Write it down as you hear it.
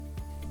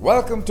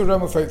Welcome to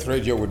Realm of Faith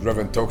Radio with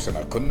Reverend Tosin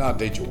Akunna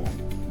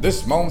Adejuwon.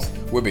 This month,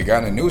 we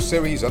began a new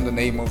series on the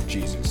name of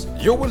Jesus.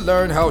 You will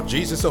learn how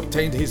Jesus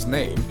obtained his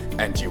name,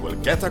 and you will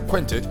get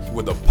acquainted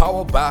with the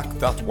power back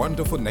that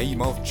wonderful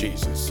name of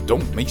Jesus.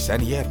 Don't miss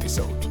any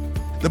episode.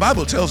 The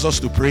Bible tells us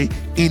to pray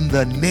in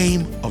the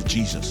name of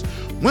Jesus.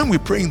 When we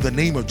pray in the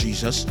name of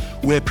Jesus,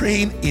 we're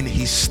praying in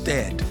his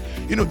stead.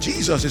 You know,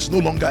 Jesus is no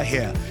longer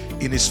here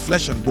in his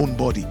flesh and bone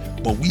body,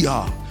 but we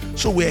are.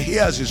 So we're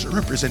here as his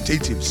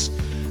representatives.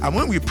 And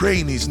when we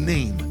pray in his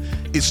name,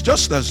 it's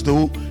just as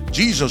though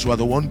Jesus were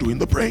the one doing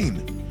the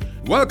praying.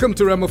 Welcome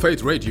to Realm of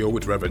Faith Radio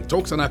with Reverend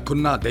Tosin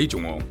Akunna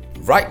Adejuwon.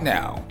 Right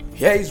now,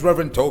 here is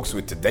Reverend Tokes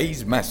with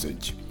today's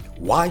message.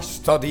 Why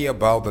study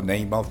about the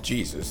name of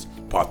Jesus?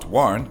 Part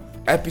 1,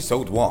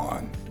 Episode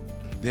 1.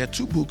 There are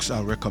two books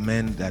I'll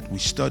recommend that we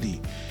study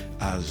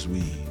as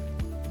we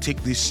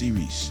take this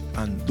series,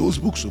 and those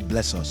books will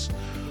bless us.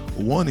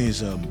 One is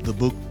the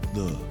book,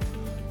 The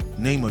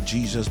Name of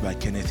Jesus by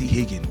Kenneth E.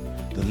 Hagin,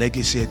 the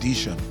Legacy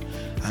Edition.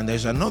 And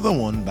there's another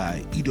one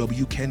by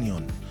E.W.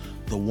 Kenyon,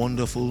 The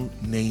Wonderful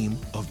Name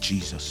of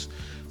Jesus.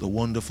 The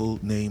Wonderful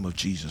Name of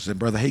Jesus. And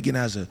Brother Hagin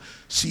has a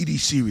CD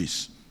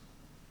series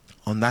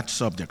on that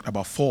subject,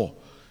 about 4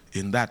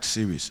 in that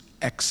series.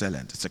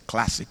 Excellent. It's a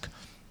classic.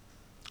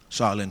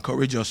 So I'll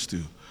encourage us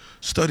to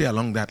study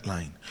along that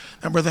line.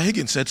 And Brother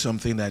Hagin said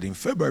something that in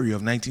February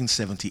of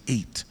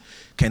 1978,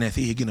 Kenneth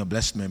E. Hagin, a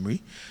blessed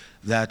memory,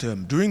 that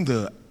during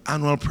the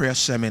annual prayer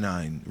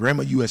seminar in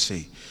Rema,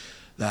 USA,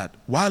 that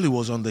while he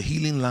was on the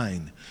healing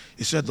line,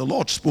 he said the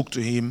Lord spoke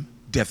to him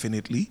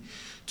definitely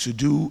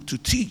to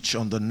teach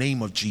on the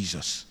name of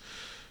Jesus.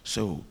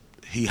 So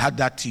he had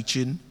that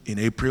teaching in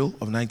April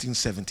of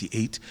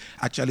 1978,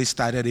 actually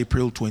started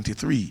April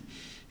 23,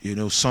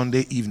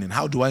 Sunday evening.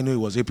 How do I know it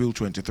was April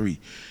 23?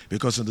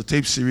 Because in the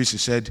tape series, he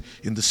said,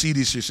 in the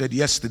CDs, he said,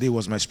 yesterday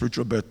was my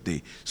spiritual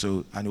birthday.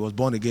 So, and he was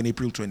born again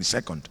April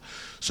 22nd.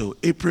 So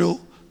April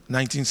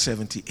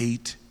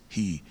 1978,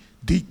 he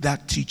did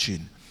that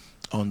teaching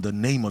on the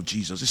name of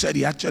Jesus. He said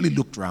he actually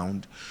looked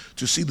around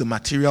to see the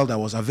material that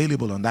was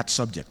available on that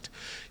subject.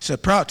 He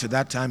said prior to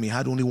that time, he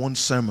had only one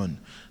sermon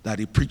that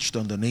he preached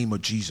on the name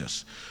of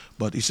Jesus.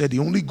 But he said the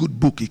only good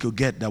book he could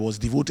get that was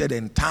devoted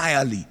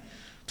entirely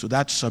to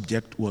that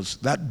subject was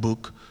that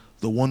book,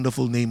 The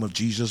Wonderful Name of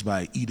Jesus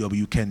by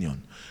E.W.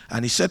 Kenyon.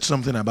 And he said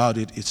something about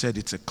it. He said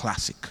it's a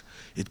classic.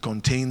 It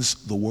contains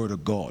the Word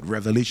of God,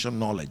 revelation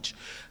knowledge.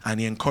 And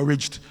he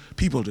encouraged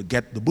people to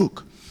get the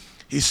book.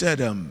 He said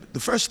the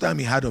first time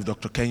he heard of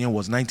Dr. Kenyon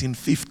was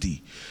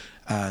 1950.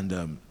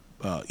 And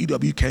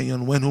E.W.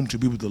 Kenyon went home to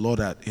be with the Lord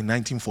in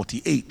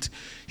 1948.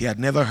 He had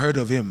never heard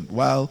of him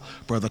while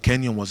Brother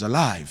Kenyon was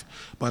alive.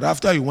 But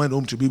after he went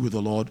home to be with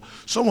the Lord,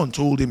 someone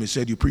told him, he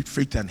said, you preach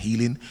faith and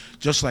healing,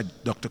 just like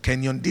Dr.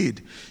 Kenyon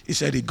did. He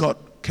said he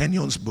got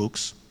Kenyon's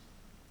books,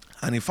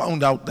 and he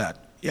found out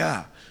that,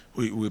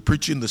 we're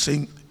preaching the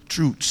same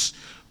truths.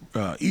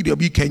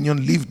 E.W.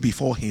 Kenyon lived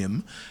before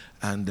him,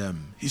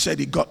 and he said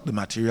he got the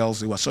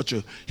materials. It was such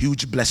a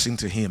huge blessing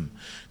to him.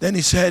 Then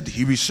he said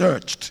he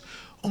researched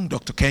on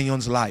Dr.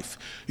 Kenyon's life.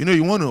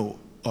 You want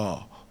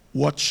to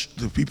watch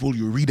the people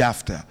you read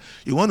after.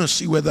 You want to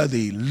see whether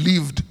they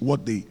lived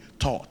what they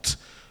taught.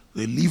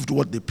 They lived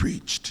what they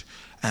preached.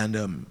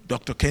 And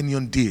Dr.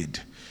 Kenyon did.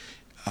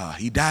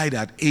 He died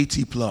at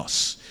 80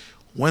 plus.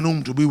 Went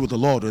home to be with the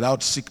Lord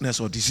without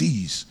sickness or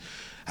disease.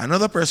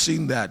 Another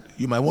person that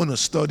you might want to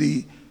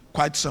study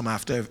quite some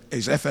after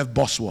is F.F.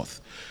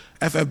 Bosworth.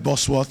 F.F.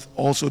 Bosworth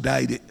also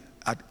died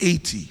at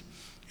 80.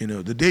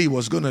 The day he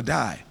was going to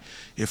die,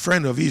 a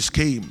friend of his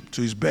came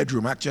to his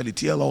bedroom, actually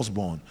T.L.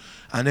 Osborne,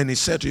 and then he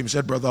said to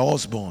him, Brother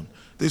Osborne,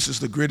 this is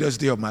the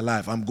greatest day of my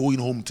life. I'm going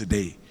home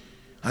today.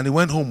 And he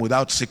went home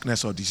without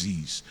sickness or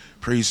disease.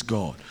 Praise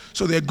God.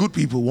 So they're good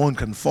people one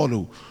can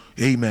follow.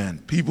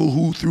 Amen. People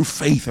who through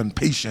faith and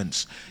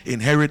patience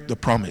inherit the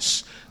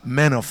promise.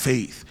 Men of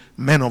faith,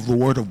 men of the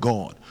Word of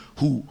God,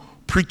 who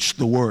preached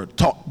the Word,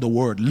 taught the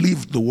Word,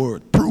 lived the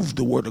Word, proved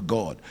the Word of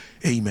God.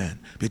 Amen.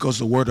 Because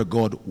the Word of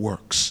God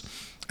works.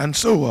 And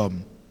so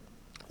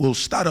we'll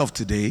start off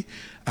today,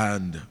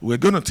 and we're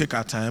going to take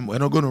our time. We're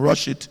not going to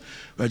rush it.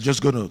 We're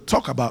just going to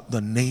talk about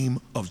the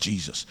name of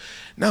Jesus.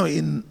 Now,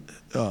 in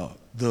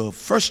the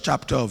first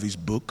chapter of his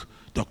book,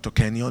 Dr.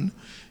 Kenyon,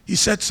 he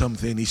said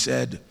something. He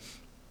said,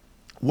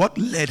 what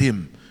led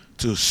him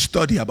to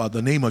study about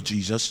the name of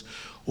Jesus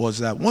was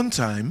that one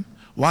time,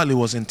 while he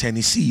was in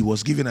Tennessee, he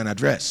was giving an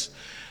address.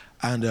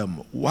 And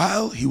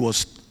while he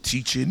was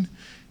teaching,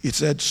 he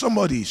said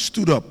somebody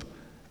stood up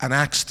and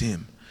asked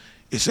him,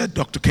 he said,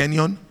 Dr.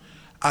 Kenyon,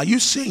 are you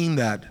saying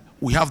that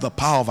we have the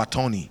power of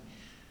attorney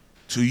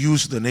to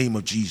use the name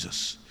of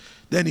Jesus?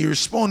 Then he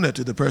responded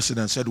to the person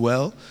and said,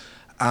 well,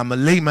 I'm a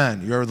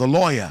layman. You're the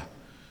lawyer.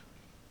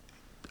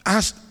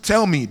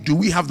 Tell me, do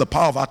we have the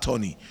power of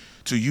attorney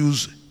to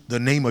use the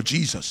name of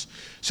Jesus?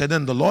 So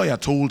then the lawyer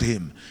told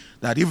him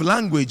that if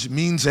language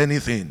means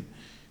anything,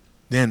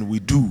 then we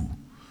do.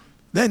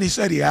 Then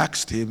he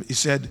asked him, he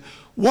said,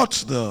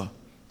 what's the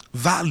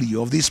value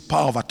of this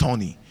power of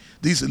attorney,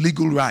 this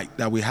legal right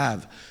that we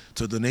have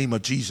to the name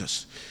of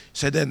Jesus.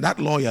 So then that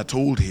lawyer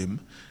told him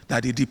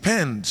that it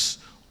depends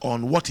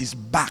on what is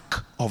back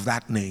of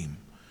that name.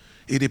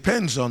 It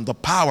depends on the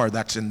power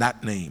that's in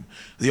that name,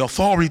 the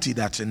authority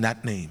that's in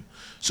that name.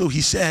 So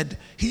he said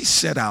he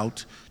set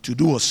out to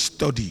do a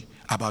study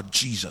about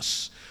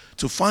Jesus,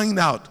 to find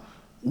out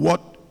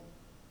what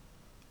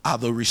are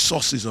the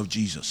resources of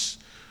Jesus.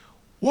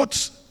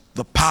 What's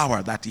the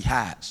power that he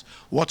has?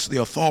 What's the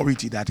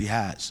authority that he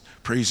has?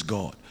 Praise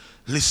God.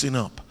 Listen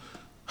up.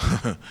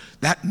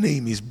 That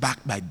name is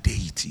backed by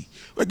deity.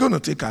 We're going to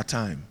take our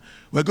time.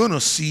 We're going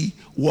to see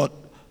what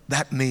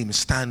that name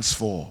stands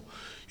for.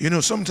 You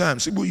know,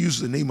 sometimes people use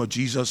the name of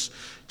Jesus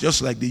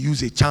just like they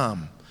use a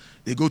charm.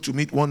 They go to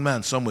meet one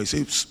man somewhere,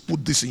 say,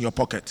 put this in your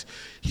pocket.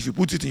 If you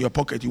put it in your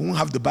pocket, you won't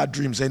have the bad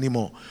dreams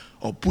anymore.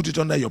 Or put it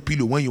under your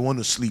pillow when you want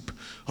to sleep.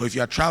 Or if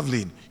you are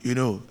traveling,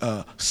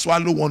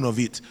 swallow one of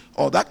it.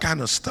 Or that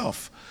kind of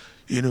stuff.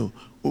 You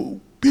know,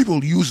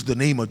 people use the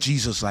name of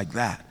Jesus like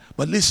that.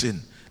 But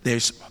listen,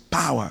 there's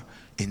power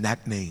in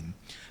that name.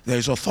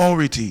 There's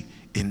authority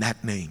in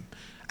that name.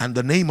 And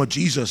the name of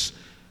Jesus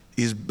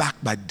is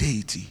backed by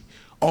deity.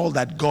 All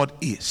that God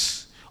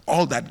is,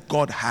 all that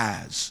God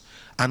has,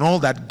 and all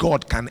that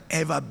God can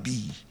ever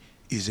be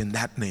is in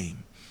that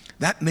name.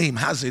 That name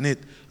has in it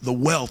the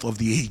wealth of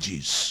the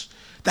ages.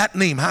 That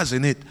name has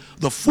in it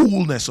the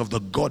fullness of the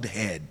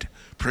Godhead.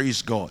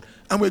 Praise God.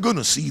 And we're going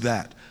to see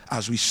that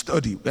as we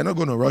study. We're not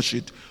going to rush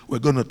it. We're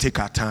going to take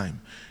our time.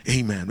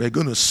 Amen. We're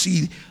going to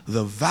see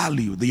the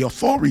value, the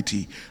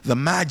authority, the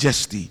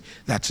majesty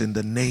that's in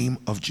the name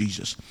of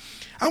Jesus.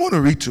 I want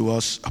to read to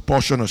us a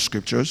portion of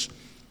scriptures.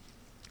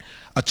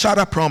 A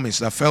charter promise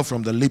that fell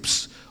from the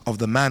lips of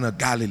the man of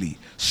Galilee.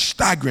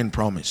 Staggering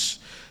promise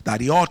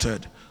that he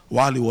uttered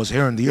while he was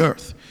here on the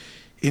earth.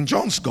 In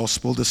John's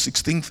Gospel, the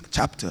 16th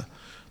chapter,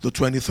 the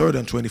 23rd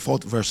and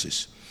 24th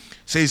verses,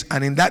 says,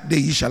 and in that day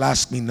ye shall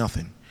ask me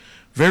nothing.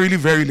 Verily,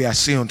 verily, I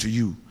say unto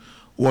you,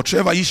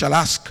 whatsoever ye shall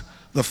ask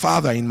the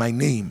Father in my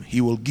name,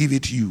 he will give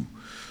it you.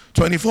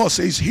 24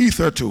 says,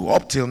 hitherto,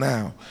 up till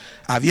now,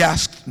 have ye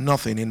asked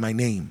nothing in my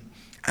name.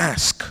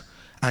 Ask,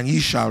 and ye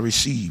shall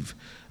receive,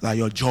 that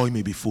your joy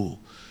may be full.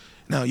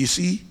 Now, you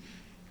see,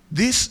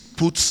 this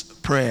puts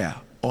prayer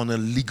on a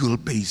legal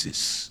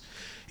basis.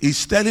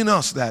 It's telling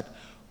us that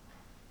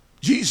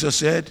Jesus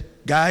said,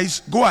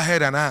 guys, go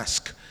ahead and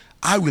ask.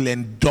 I will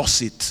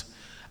endorse it,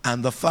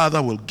 and the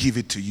Father will give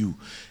it to you.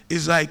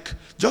 It's like,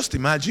 just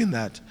imagine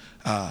that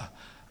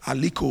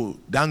Aliko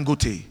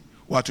Dangote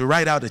were to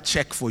write out a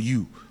check for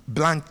you,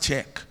 blank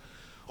check,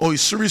 or a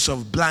series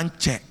of blank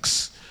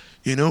checks,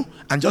 and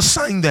just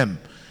sign them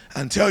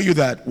and tell you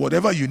that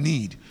whatever you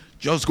need,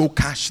 just go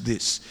cash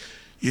this,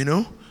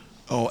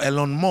 or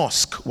Elon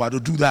Musk were to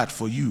do that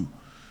for you,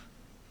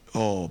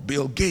 or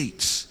Bill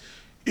Gates,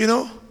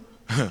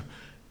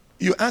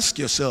 you ask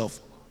yourself,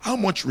 how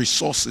much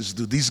resources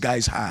do these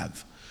guys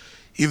have?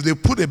 If they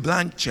put a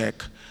blank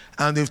check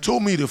and they've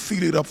told me to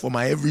fill it up for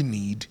my every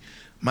need,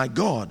 my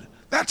God,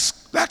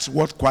 that's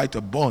worth quite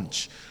a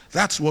bunch.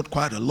 That's worth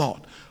quite a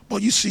lot.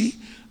 But you see,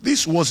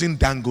 this wasn't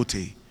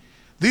Dangote.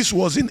 This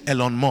wasn't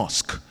Elon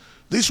Musk.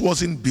 This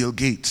wasn't Bill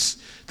Gates.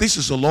 This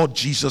is the Lord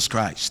Jesus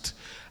Christ.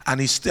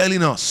 And he's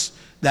telling us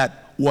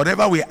that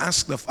whatever we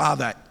ask the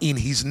Father in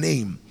his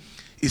name,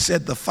 he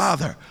said the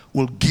Father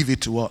will give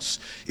it to us.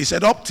 He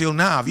said, up till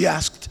now, have you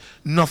asked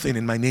nothing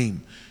in my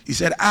name? He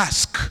said,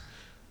 ask,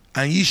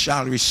 and ye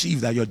shall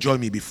receive, that your joy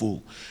may be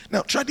full.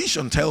 Now,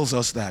 tradition tells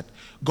us that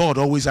God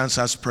always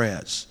answers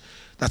prayers.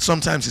 That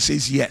sometimes he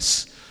says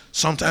yes.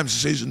 Sometimes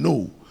he says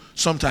no.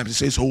 Sometimes he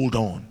says hold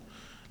on.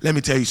 Let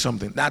me tell you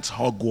something. That's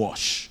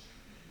hogwash.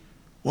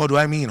 What do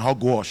I mean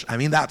hogwash? I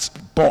mean that's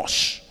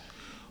bosh.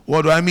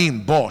 What do I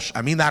mean bosh?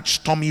 I mean that's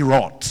Tommy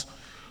Rot.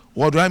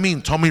 What do I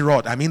mean Tommy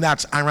Rot? I mean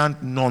that's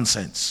arrant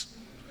nonsense.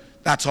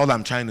 That's all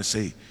I'm trying to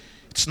say.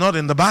 It's not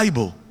in the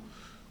Bible.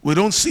 We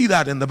don't see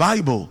that in the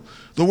Bible.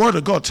 The Word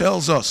of God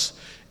tells us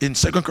in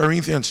 2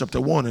 Corinthians chapter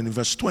 1 and in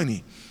verse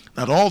 20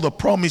 that all the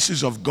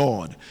promises of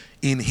God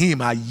in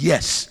him are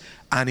yes,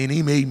 and in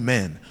him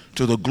amen,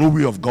 to the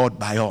glory of God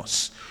by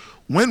us.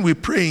 When we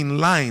pray in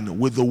line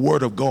with the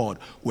Word of God,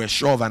 we're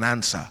sure of an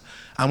answer.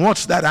 And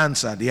what's that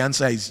answer? The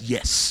answer is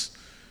yes.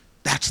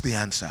 That's the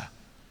answer.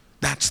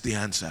 That's the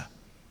answer.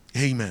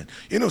 Amen.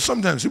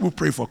 Sometimes people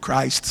pray for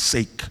Christ's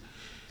sake.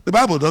 The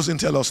Bible doesn't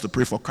tell us to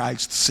pray for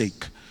Christ's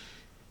sake.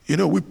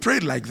 We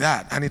prayed like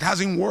that and it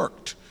hasn't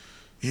worked.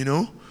 It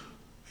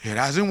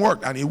hasn't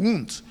worked and it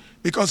won't.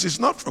 Because it's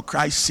not for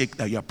Christ's sake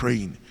that you're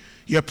praying.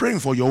 You're praying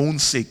for your own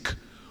sake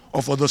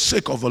or for the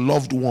sake of a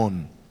loved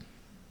one.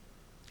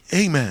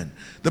 Amen.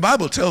 The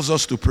Bible tells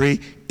us to pray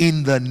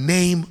in the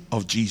name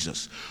of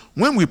Jesus.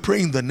 When we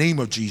pray in the name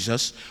of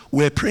Jesus,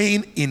 we're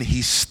praying in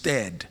his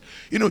stead.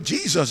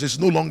 Jesus is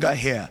no longer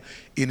here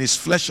in his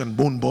flesh and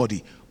bone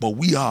body, but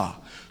we are.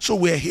 So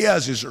we're here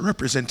as his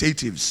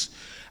representatives.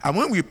 And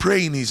when we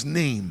pray in his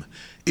name,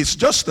 it's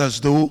just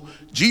as though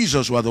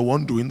Jesus were the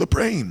one doing the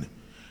praying.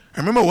 I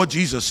remember what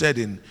Jesus said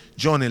in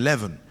John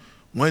 11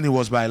 when he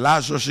was by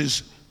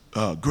Lazarus'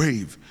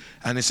 grave.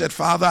 And he said,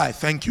 Father, I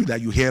thank you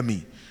that you hear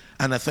me.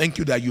 And I thank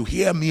you that you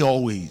hear me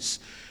always.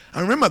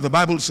 And remember, the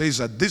Bible says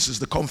that this is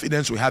the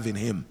confidence we have in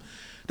him,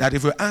 that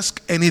if we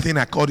ask anything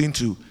according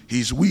to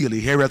his will, he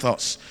heareth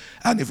us.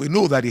 And if we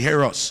know that he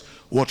heareth us,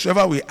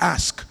 whatever we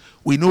ask,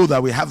 we know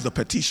that we have the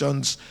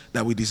petitions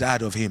that we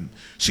desired of him.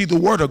 See, the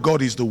word of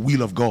God is the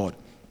will of God.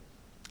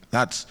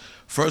 That's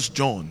 1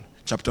 John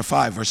chapter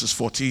 5, verses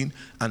 14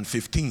 and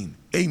 15.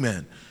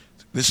 Amen.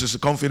 This is the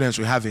confidence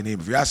we have in him.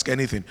 If you ask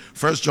anything,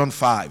 1 John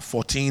 5,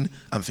 14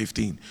 and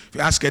 15. If you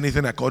ask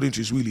anything according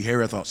to his will, he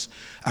heareth us.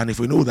 And if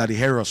we know that he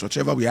heareth us,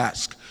 whatever we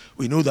ask,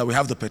 we know that we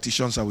have the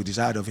petitions that we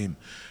desired of him.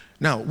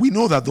 Now, we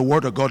know that the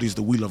word of God is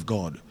the will of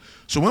God.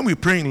 So when we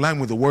pray in line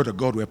with the word of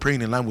God, we're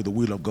praying in line with the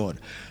will of God.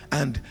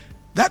 And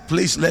that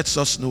place lets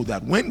us know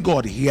that when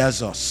God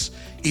hears us,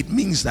 it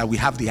means that we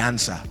have the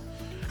answer.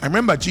 I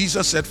remember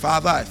Jesus said,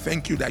 Father, I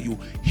thank you that you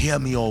hear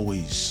me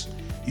always.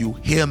 You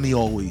hear me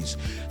always.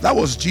 That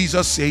was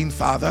Jesus saying,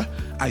 Father,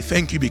 I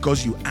thank you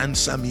because you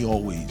answer me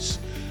always.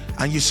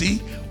 And you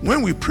see,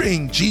 when we pray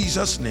in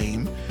Jesus'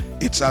 name,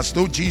 it's as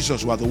though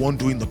Jesus was the one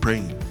doing the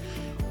praying.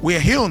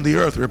 We're here on the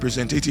earth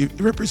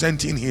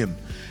representing him,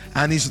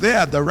 and he's there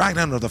at the right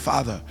hand of the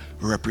Father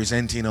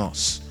representing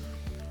us.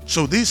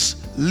 So this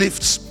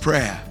lifts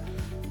prayer,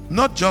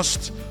 not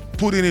just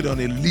putting it on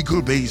a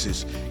legal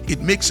basis.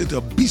 It makes it a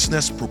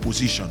business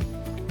proposition.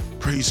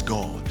 Praise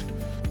God.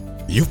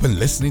 You've been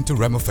listening to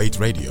Rhema Faith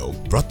Radio,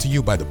 brought to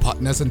you by the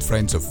partners and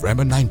friends of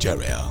Rhema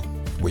Nigeria.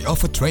 We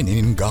offer training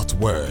in God's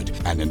Word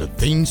and in the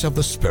things of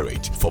the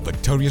Spirit for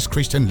victorious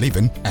Christian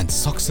living and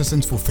success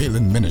and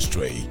fulfilling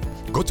ministry.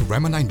 Go to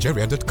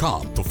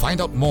RhemaNigeria.com to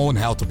find out more on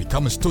how to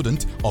become a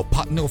student or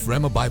partner of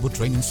Rhema Bible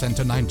Training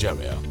Center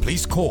Nigeria.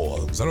 Please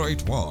call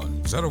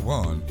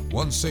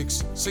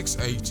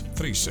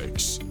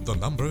 081-01-166836. The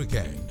number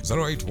again,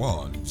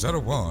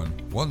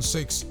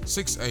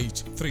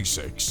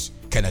 081-01-166836.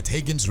 Kenneth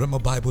Hagin's Rhema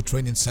Bible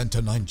Training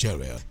Center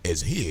Nigeria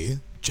is here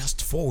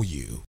just for you.